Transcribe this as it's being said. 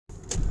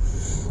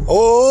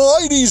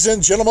Ladies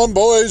and gentlemen,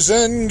 boys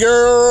and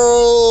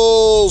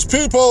girls,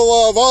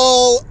 people of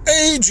all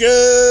ages.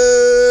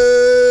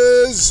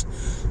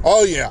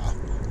 Oh yeah,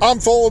 I'm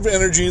full of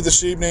energy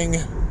this evening.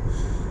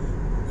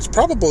 It's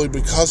probably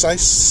because I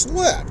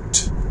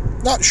slept.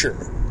 Not sure.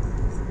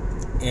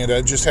 And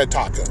I just had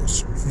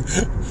tacos.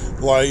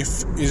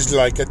 Life is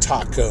like a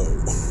taco.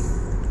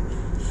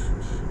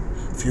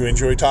 If you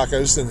enjoy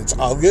tacos, then it's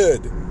all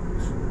good.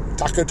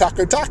 Taco,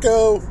 taco,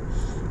 taco.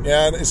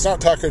 Yeah, it's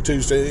not Taco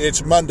Tuesday,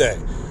 it's Monday.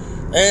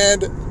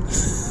 And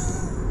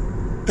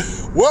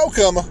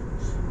welcome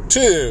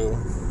to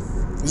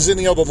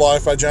Zennial to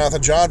Life by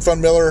Jonathan John Fun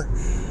Miller,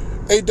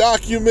 a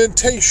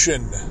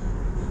documentation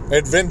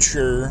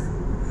adventure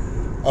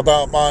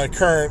about my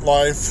current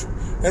life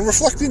and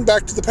reflecting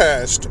back to the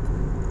past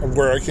of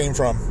where I came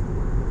from.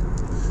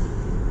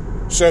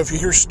 So if you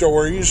hear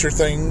stories or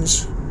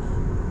things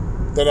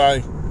that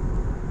I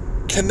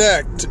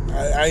connect,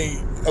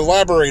 I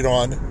elaborate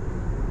on,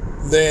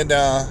 then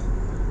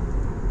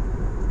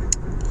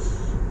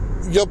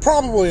you'll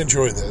probably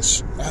enjoy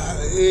this.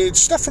 It's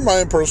stuff from my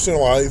own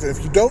personal life.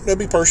 If you don't know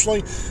me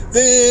personally,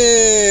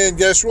 then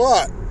guess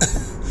what?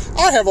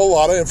 I have a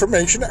lot of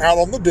information out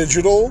on the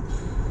digital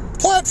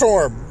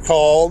platform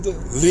called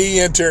the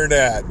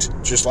internet.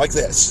 Just like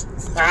this.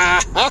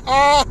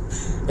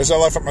 As I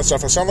laugh at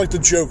myself, I sound like the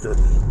Joker.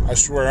 I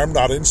swear I'm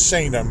not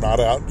insane. I'm not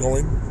out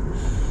going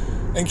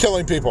and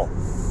killing people.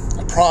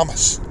 I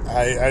promise.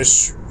 I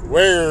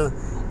swear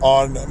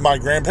on my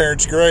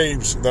grandparents'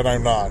 graves that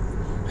I'm not.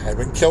 I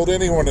haven't killed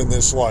anyone in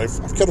this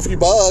life. I've killed a few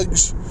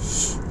bugs,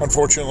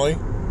 unfortunately.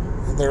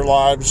 Their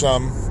lives,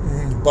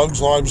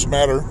 bugs' lives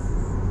matter.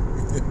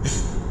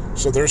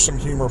 So there's some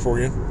humor for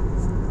you.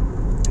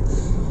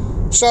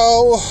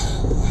 So,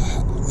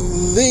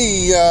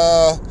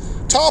 the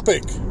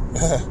topic,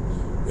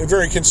 a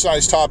very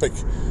concise topic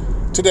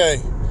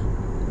today,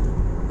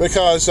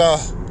 because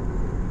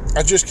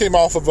I just came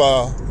off of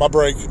my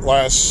break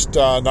last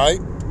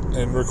night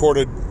and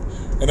recorded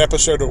an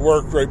episode at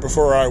work right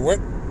before I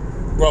went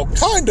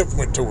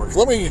to work.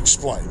 Let me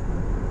explain.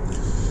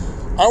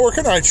 I work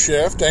a night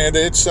shift, and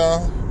it's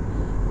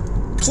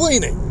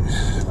cleaning.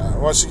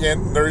 Once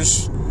again,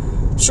 there's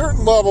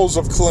certain levels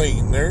of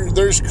clean.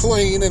 There's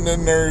clean, and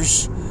then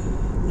there's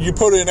you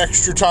put in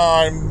extra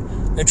time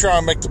and try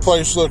and make the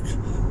place look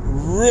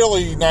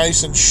really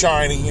nice and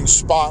shiny and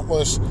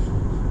spotless,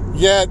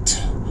 yet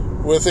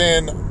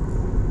within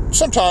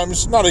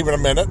sometimes not even a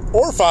minute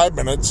or 5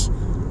 minutes,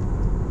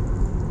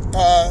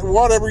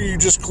 whatever you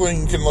just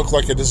clean can look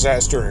like a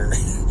disaster area.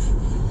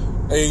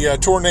 A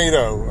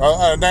tornado,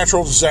 a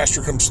natural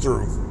disaster comes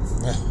through.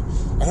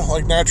 I don't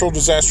like natural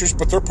disasters,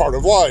 but they're part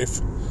of life.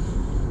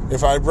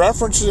 If I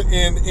reference it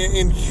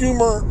in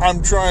humor,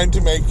 I'm trying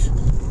to make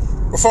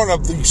fun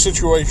of the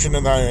situation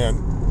that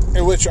I'm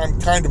in which I'm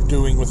kind of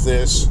doing with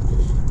this.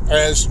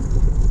 As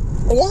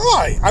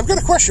why? I've got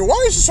a question.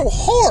 Why is it so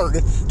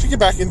hard to get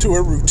back into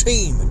a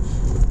routine?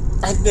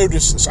 I've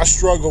noticed this. I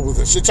struggle with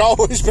this. It's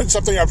always been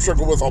something I've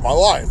struggled with all my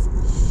life.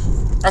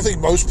 I think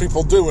most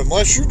people do,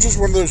 unless you're just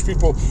one of those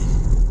people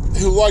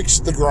who likes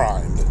the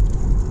grind.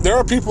 There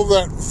are people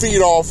that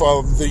feed off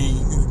of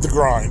the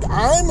grind.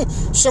 I'm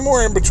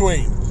somewhere in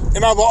between,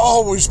 and I've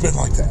always been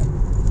like that.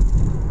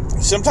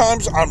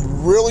 Sometimes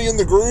I'm really in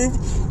the groove.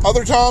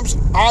 Other times,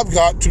 I've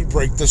got to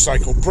break the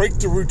cycle, break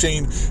the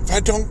routine. If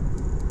I don't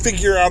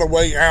figure out a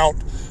way out,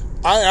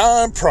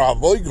 I'm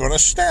probably going to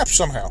snap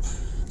somehow.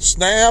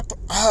 Snap,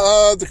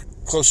 the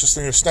closest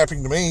thing to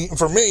snapping to me,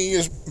 for me,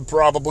 is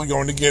probably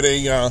going to get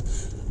a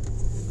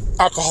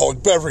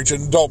alcoholic beverage,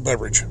 an adult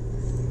beverage.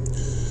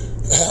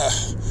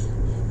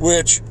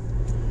 Which,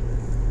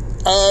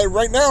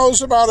 right now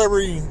is about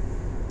every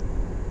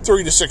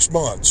 3 to 6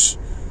 months.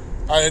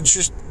 And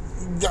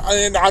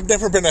I've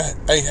never been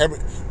a heavy,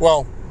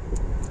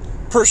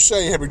 per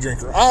se heavy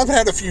drinker. I've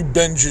had a few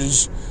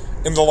binges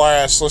in the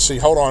last,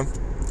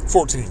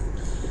 14.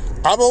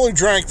 I've only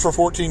drank for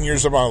 14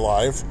 years of my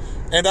life,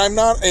 and I'm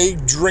not a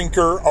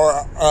drinker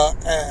or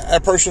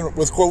a person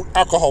with, quote,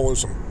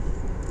 alcoholism,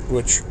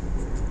 which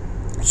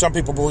some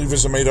people believe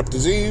is a made-up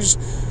disease,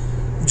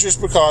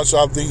 just because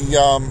of the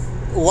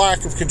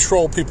lack of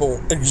control people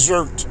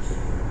exert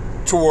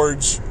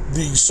towards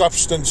the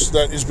substance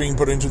that is being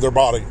put into their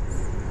body.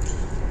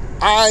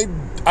 I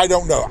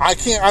don't know.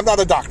 I'm not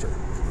a doctor.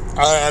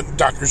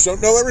 Doctors don't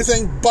know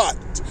everything, but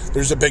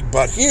there's a big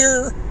but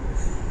here.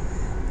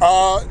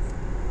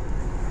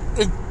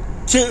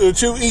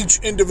 To each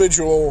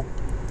individual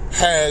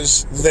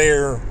has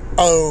their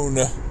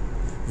own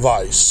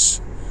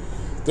vice.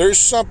 There's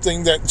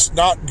something that's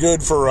not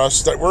good for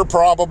us that we're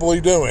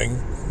probably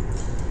doing.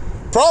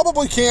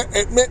 Probably can't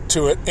admit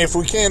to it. If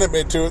we can't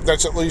admit to it,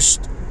 that's at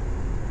least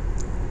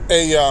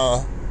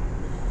at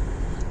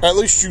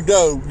least you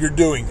know you're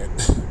doing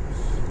it.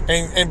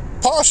 And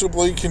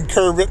possibly can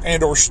curb it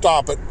and or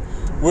stop it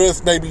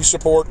with maybe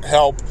support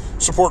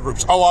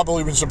groups. Oh, I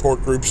believe in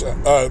support groups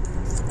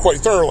quite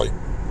thoroughly.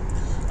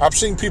 I've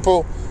seen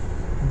people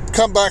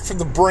come back from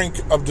the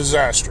brink of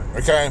disaster,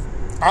 okay?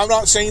 I'm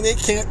not saying it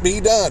can't be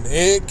done.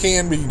 It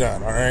can be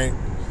done, all right?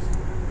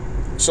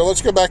 so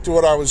let's go back to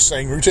what I was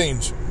saying,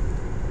 routines.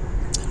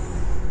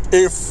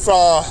 If,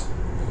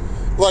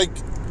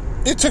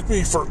 it took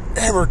me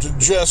forever to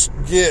just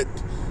get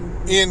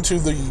into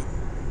the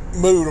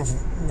mood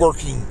of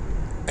working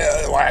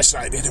last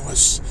night, and it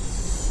was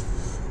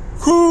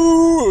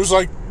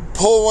like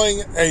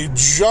pulling a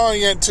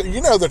giant,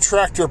 the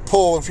tractor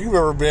pull, if you've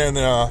ever been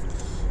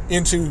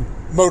into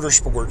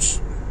motorsports.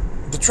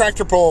 The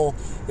tractor pull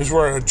is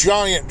where a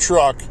giant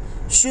truck,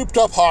 souped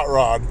up hot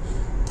rod,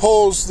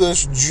 pulls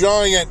this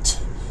giant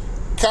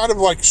kind of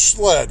like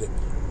sled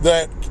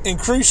that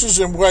increases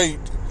in weight,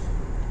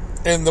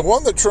 and the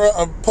one that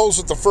pulls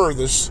it the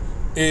furthest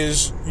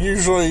is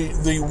usually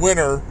the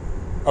winner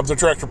of the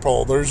tractor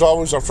pull. There's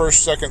always a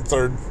first, second,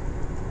 third.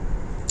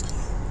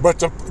 But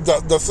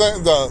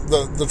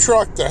the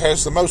truck that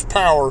has the most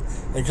power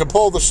and can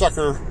pull the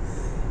sucker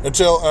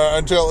until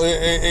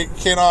it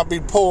cannot be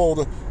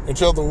pulled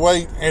until the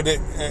weight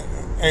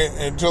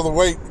until the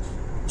weight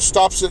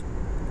stops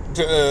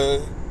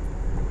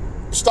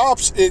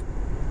it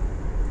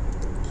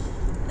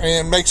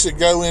and makes it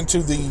go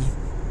into the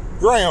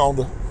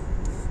ground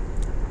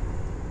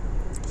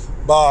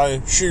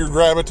by sheer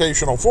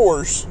gravitational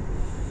force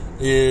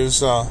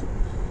is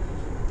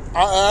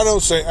I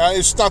don't say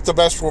it's not the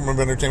best form of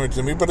entertainment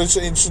to me, but it's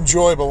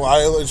enjoyable.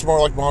 It's more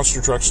like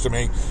monster trucks to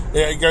me.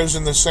 It goes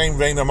in the same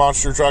vein of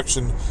monster trucks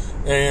and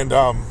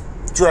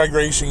drag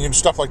racing and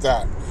stuff like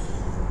that.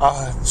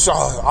 So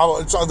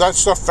that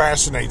stuff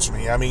fascinates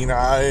me. I mean,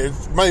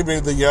 maybe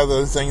the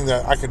other thing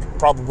that I could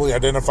probably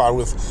identify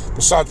with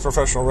besides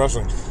professional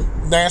wrestling.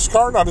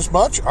 NASCAR, not as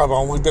much. I've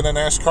only been a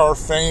NASCAR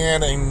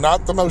fan and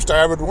not the most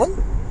avid one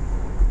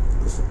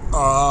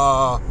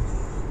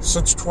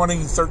since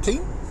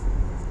 2013.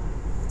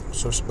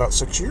 So it's about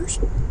 6 years.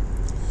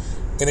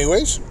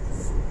 Anyways,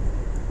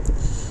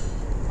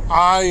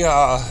 I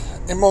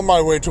am on my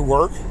way to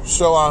work,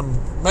 so I'm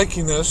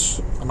making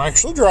this. I'm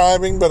actually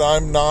driving, but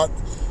I'm not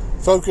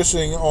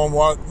focusing on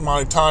what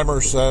my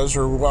timer says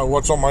or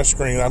what's on my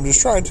screen. I'm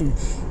just trying to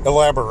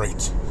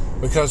elaborate,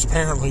 because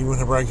apparently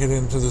whenever I get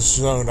into this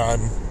zone,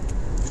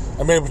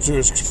 I'm able to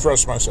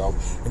express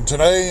myself. And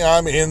today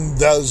I'm in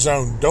the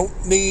zone.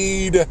 Don't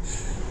need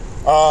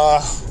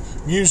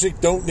music,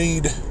 don't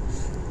need...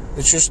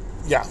 It's just,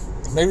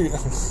 maybe,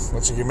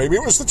 let's see here, maybe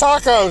it was the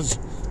tacos.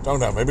 Don't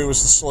know, maybe it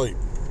was the sleep.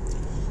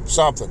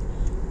 Something.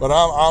 But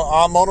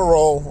I'm on a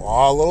roll,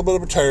 a little bit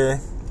of a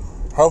tear.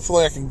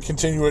 Hopefully I can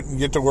continue it and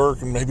get to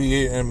work and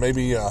maybe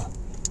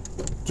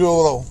do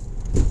a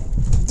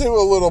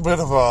little bit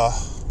of a,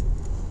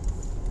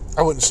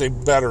 I wouldn't say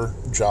better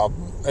job,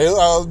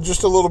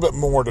 just a little bit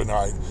more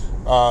tonight.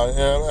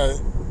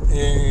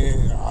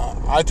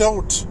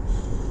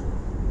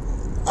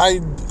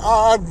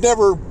 I've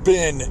never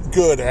been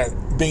good at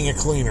being a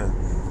cleaner.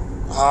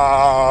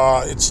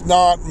 It's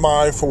not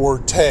my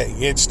forte.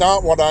 It's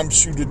not what I'm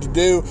suited to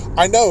do.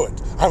 I know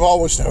it. I've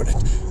always known it.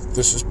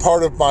 This is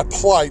part of my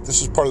plight.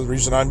 This is part of the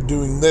reason I'm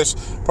doing this.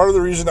 Part of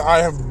the reason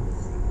I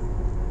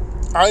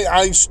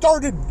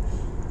started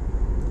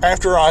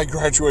after I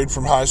graduated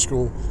from high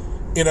school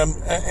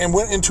and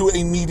went into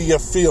a media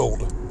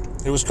field.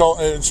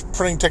 It's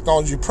printing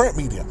technology, print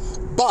media.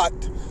 But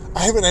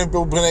I haven't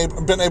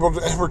been able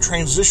to ever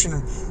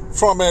transition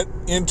from it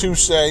into,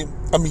 say,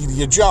 a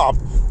media job,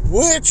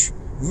 which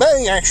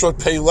may actually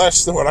pay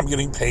less than what I'm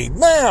getting paid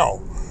now,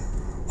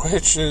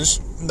 which is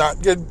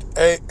not good.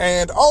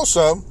 And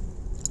also,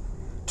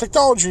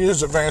 technology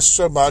has advanced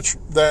so much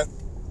that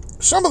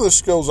some of the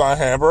skills I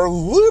have are a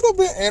little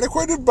bit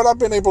antiquated, but I've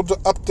been able to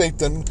update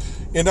them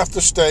enough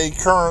to stay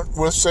current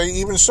with, say,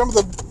 even some of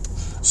the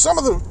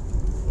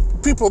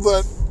people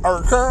that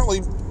are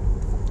currently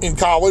in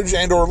college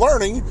and or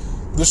learning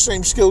the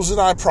same skills that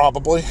I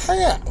probably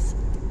have.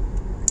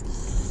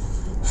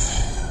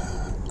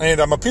 And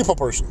I'm a people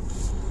person.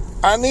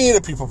 I need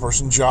a people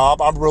person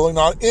job. I'm really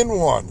not in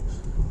one.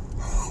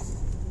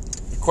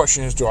 The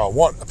question is, do I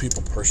want a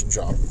people person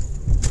job?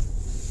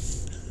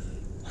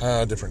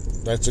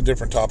 That's a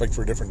different topic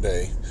for a different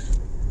day.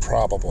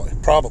 Probably.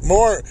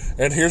 More,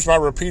 and here's my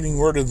repeating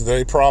word of the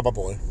day,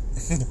 probably.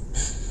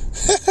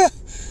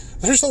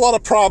 There's a lot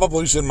of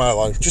probablys in my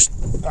life.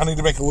 I need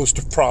to make a list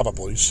of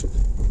probablys.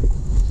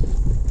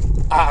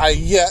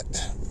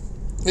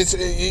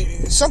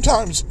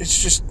 Sometimes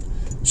it's just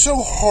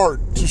so hard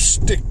to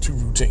stick to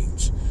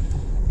routines.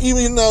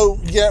 Even though,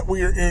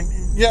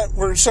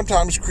 we're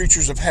sometimes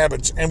creatures of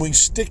habits, and we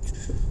stick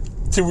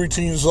to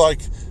routines like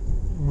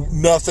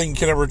nothing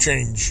can ever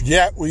change.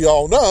 Yet we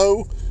all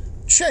know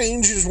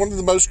change is one of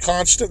the most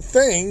constant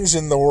things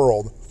in the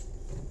world.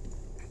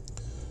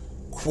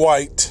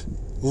 Quite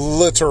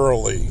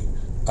literally.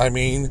 I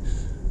mean,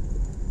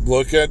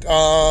 look at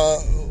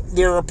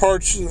there are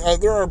parts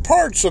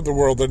of the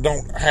world that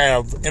don't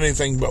have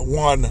anything but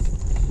one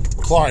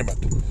climate.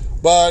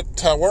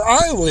 But where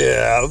I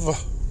live,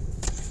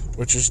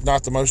 which is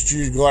not the most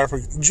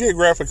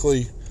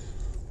geographically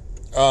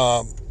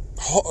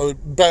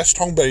best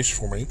home base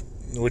for me,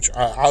 which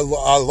I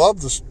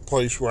love this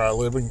place where I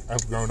live and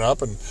I've grown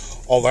up and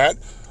all that,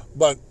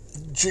 but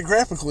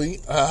geographically,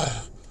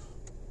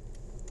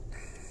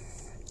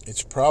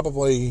 it's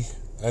probably,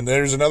 and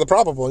there's another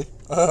probably,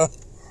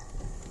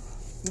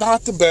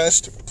 not the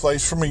best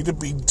place for me to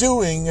be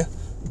doing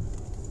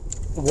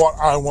what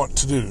I want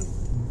to do.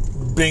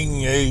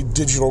 Being a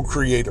digital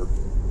creator.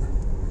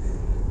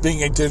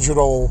 Being a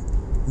digital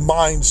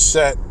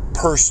mindset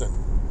person.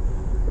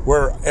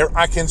 Where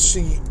I can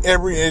see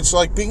it's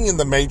like being in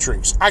the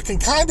Matrix. I can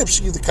kind of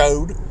see the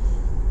code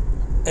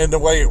and the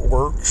way it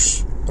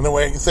works and the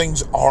way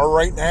things are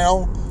right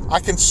now. I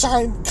can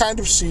kind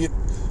of see it.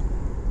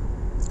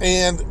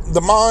 And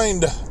the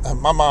mind,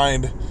 my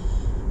mind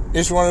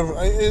is one of,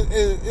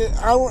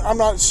 I'm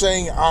not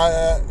saying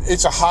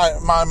it's a high,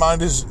 my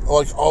mind is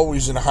like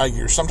always in a high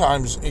gear.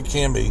 Sometimes it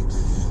can be.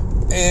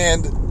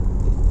 And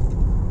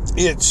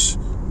it's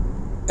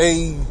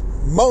a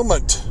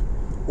moment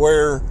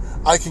where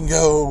I can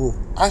go,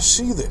 I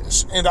see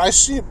this, and I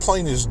see it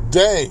plain as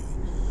day.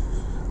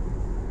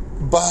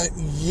 But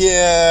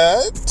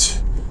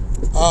yet,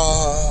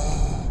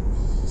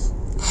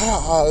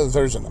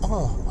 there's an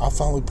I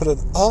finally put an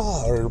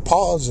or a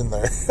pause in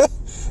there.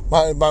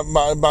 my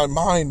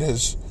mind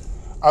has,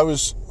 I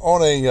was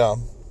on a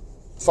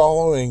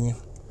following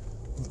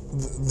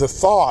the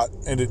thought,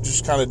 and it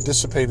just kind of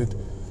dissipated.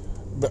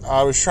 But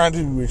I was trying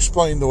to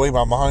explain the way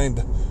my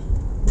mind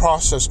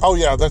processed. Oh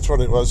yeah, that's what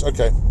it was.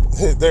 Okay.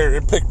 There,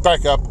 it picked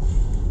back up.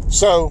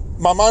 So,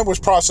 my mind was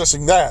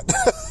processing that,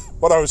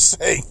 what I was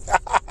saying.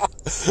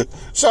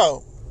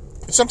 So,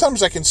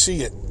 sometimes I can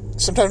see it.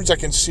 Sometimes I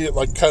can see it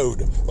like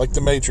code, like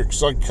the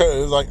Matrix, like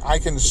code, like I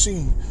can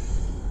see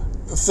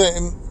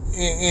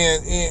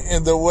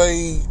in the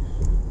way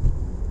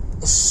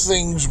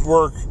things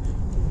work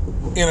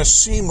in a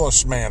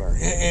seamless manner,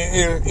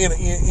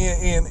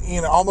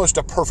 in almost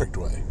a perfect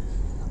way.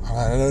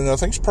 I know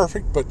nothing's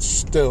perfect, but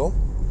still.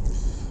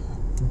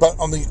 But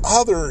on the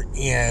other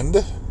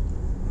end,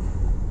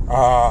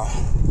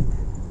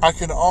 I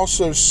can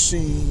also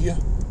see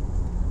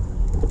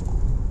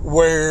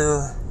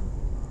where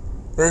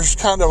there's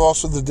kind of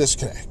also the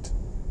disconnect.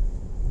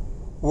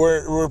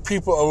 Where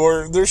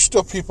there's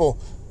still people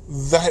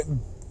that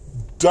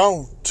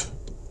don't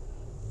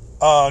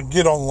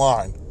get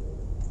online.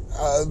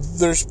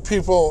 There's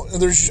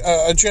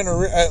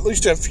at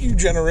least a few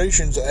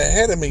generations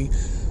ahead of me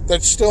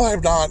that still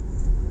have not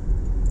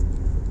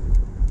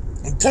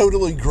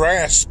totally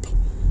grasp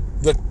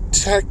the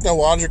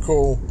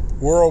technological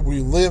world we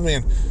live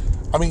in.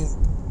 I mean,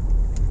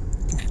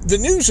 the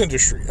news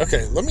industry.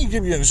 Okay, let me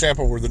give you an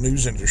example where the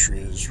news industry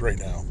is right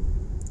now.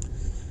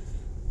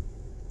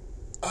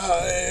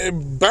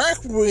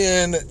 Back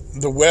when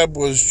the web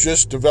was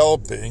just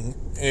developing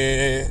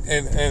and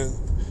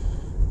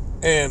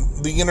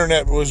the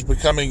internet was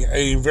becoming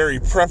a very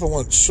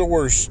prevalent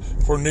source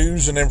for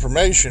news and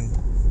information,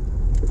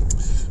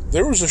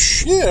 there was a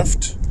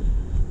shift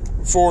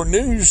for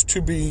news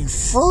to be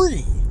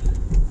free.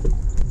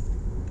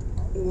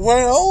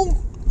 Well,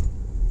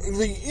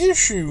 the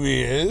issue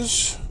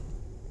is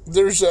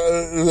there's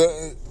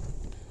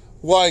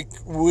like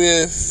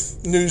with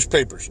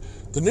newspapers.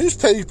 The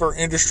newspaper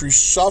industry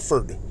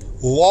suffered,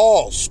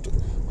 lost.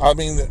 I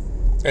mean,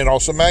 and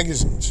also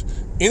magazines.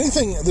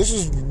 Anything, this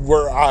is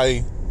where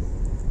I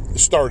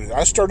started.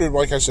 I started,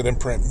 like I said, in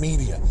print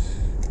media.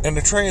 And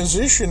the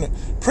transition,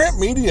 print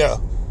media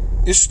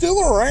is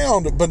still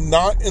around, but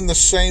not in the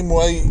same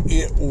way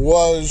it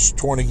was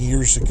 20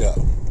 years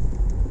ago.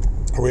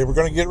 Are we ever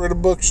going to get rid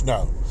of books?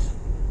 No.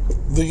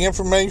 The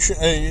information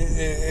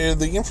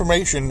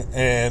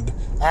and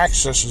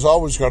access is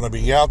always going to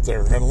be out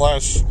there,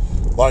 unless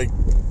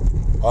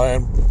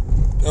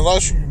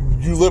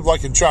you live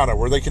like in China,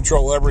 where they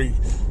control every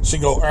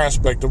single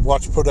aspect of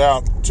what's put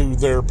out to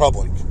their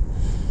public.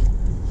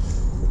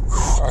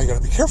 I got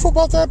to be careful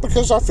about that,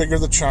 because I figure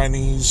the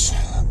Chinese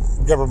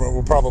government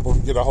will probably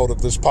get a hold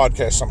of this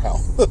podcast somehow.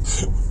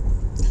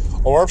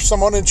 Or if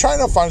someone in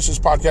China finds this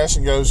podcast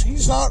and goes,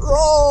 he's not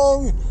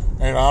wrong,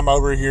 and I'm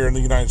over here in the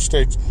United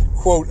States,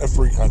 quote, a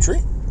free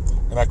country.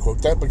 And I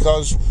quote that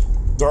because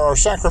there are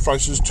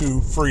sacrifices to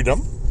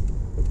freedom.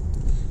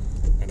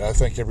 And I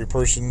thank every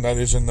person that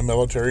is in the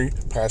military,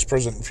 past,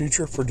 present, and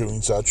future, for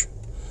doing such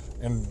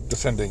and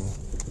defending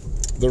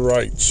the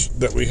rights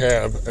that we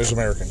have as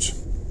Americans.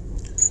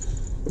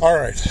 All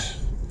right.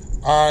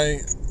 I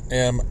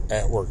am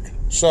at work.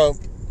 So,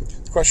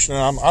 the question,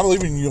 I'm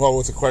leaving you all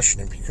with a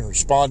question. If you can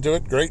respond to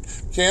it, great.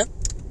 If you can't,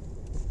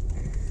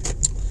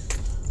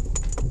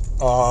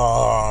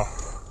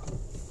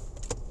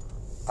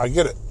 I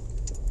get it.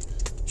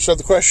 So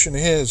the question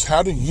is,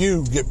 how do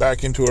you get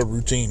back into a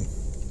routine?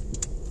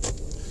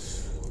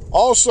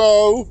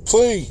 Also,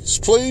 please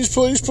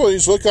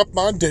look up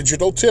my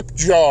digital tip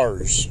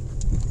jars.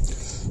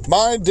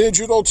 My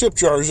digital tip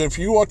jars, if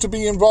you want to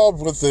be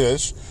involved with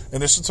this, and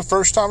this is the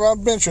first time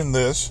I've mentioned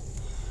this,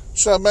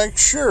 so make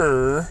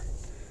sure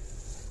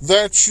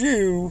that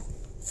you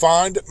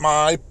find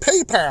my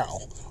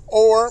PayPal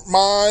or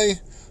my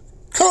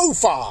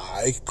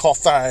Ko-Fi,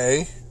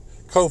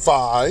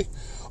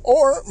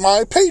 or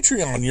my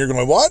Patreon. You're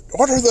going, what?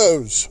 What are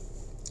those?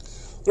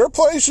 There are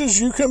places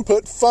you can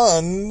put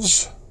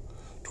funds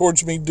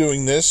towards me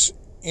doing this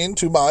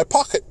into my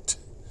pocket.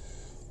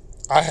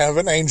 I have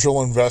an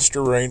angel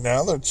investor right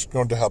now that's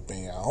going to help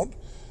me out.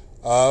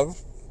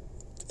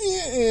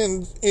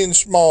 In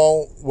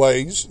small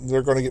ways,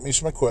 they're going to get me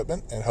some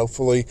equipment, and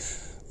hopefully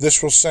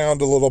this will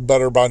sound a little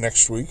better by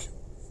next week.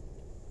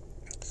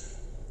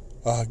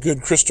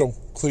 Good crystal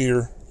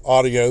clear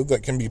audio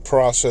that can be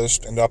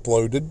processed and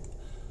uploaded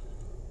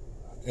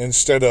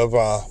instead of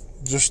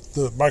just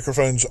the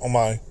microphones on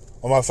my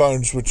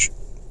phones, which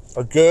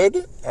are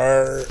good,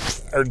 are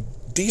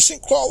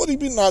decent quality,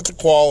 but not the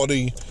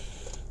quality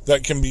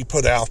that can be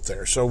put out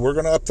there. So we're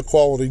going to up the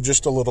quality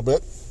just a little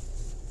bit.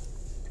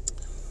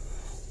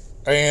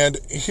 And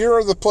here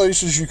are the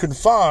places you can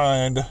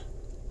find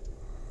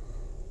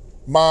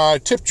my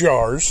tip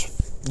jars.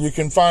 You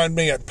can find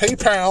me at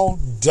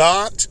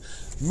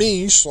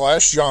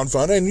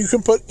paypal.me/JohnFun, and you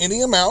can put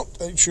any amount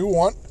that you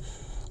want.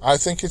 I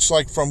think it's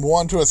like from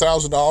 $1 to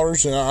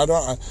 $1,000, and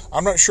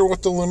I'm not sure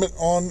what the limit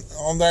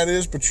on that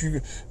is, but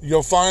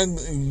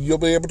you'll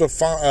be able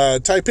to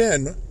type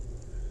in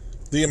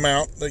the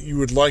amount that you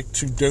would like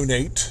to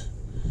donate.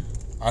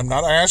 I'm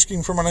not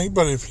asking for money,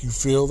 but if you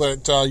feel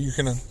that you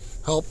can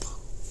help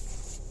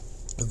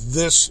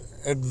this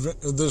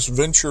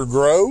venture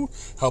grow,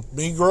 help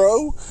me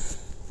grow,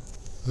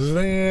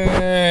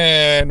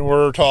 then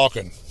we're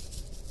talking.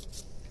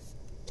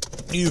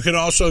 You can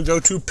also go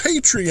to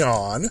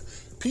Patreon,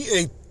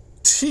 Patreon,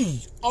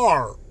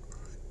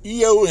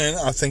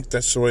 I think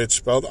that's the way it's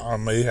spelled. I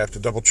may have to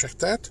double check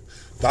that.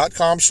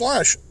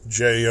 .com/JONFUN.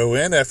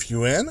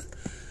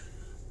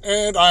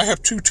 And I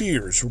have 2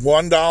 tiers.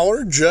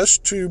 $1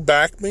 just to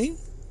back me.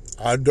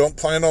 I don't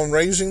plan on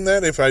raising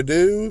that. If I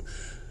do,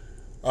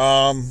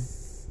 you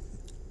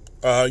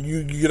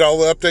get all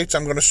the updates.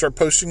 I'm going to start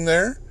posting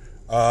there.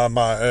 I'm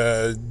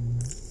going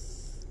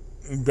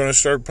to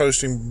start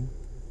posting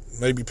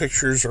maybe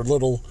pictures or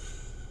little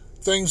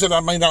things that I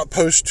may not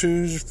post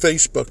to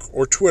Facebook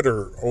or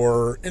Twitter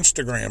or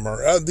Instagram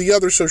or the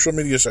other social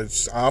media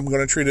sites. I'm going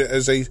to treat it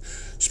as a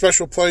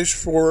special place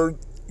for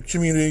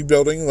community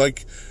building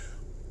like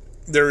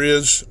there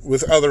is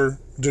with other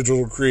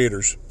digital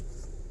creators.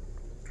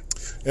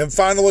 And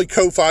finally,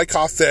 Ko-Fi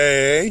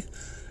Cafe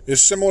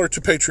is similar to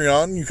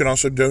Patreon. You can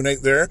also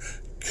donate there.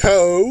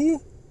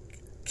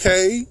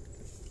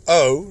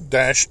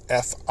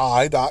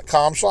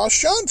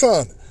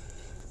 ko-fi.com/JohnFun.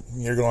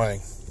 You're going,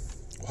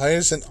 why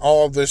isn't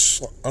all of this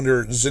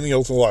under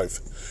Zennial to Life?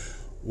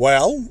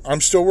 Well,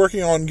 I'm still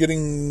working on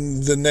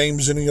getting the name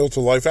Zennial to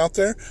Life out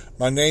there.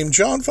 My name,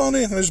 John Fun,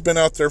 has been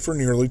out there for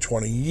nearly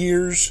 20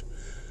 years.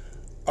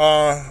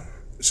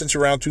 Since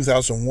around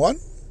 2001.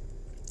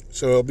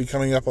 So it'll be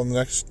coming up on the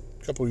next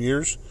couple of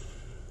years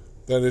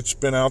that it's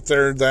been out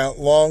there that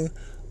long.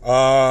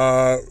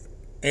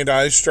 And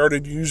I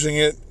started using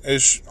it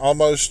as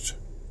almost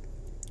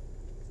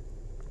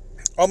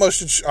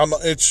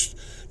it's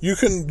you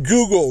can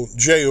Google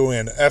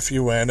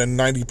JONFUN and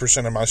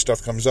 90% of my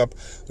stuff comes up.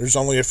 There's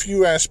only a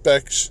few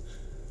aspects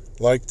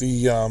like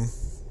the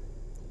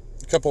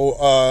couple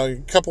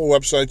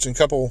websites and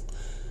couple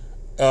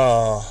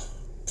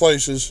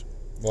places,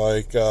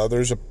 like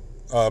there's a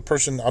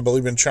person I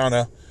believe in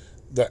China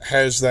that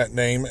has that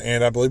name,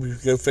 and I believe you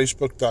can go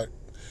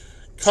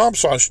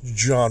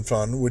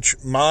facebook.com/JohnFun, which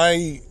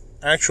my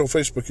actual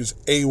Facebook is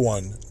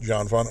A1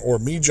 John Fun, or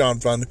me John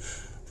Fun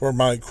for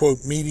my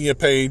quote media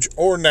page,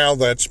 or Now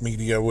That's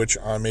Media, which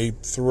I may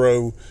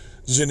throw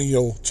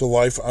Zennial to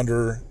Life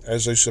under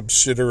as a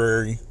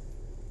subsidiary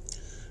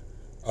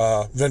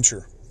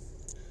venture.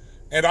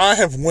 And I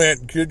have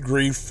went, good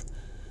grief,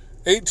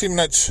 18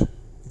 minutes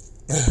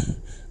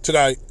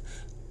tonight.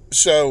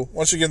 So,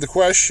 once again, the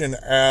question,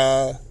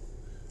 how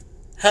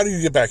do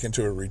you get back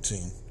into a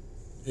routine?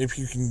 If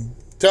you can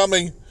tell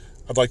me,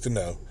 I'd like to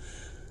know.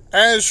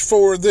 As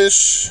for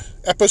this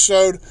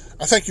episode,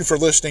 I thank you for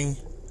listening.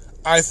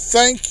 I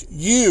thank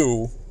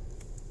you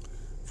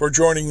for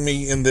joining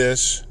me in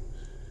this,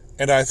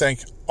 and I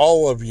thank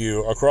all of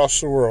you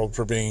across the world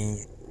for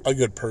being a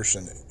good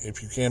person.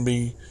 If you can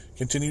be,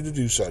 continue to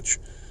do such.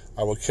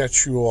 I will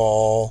catch you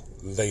all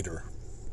later.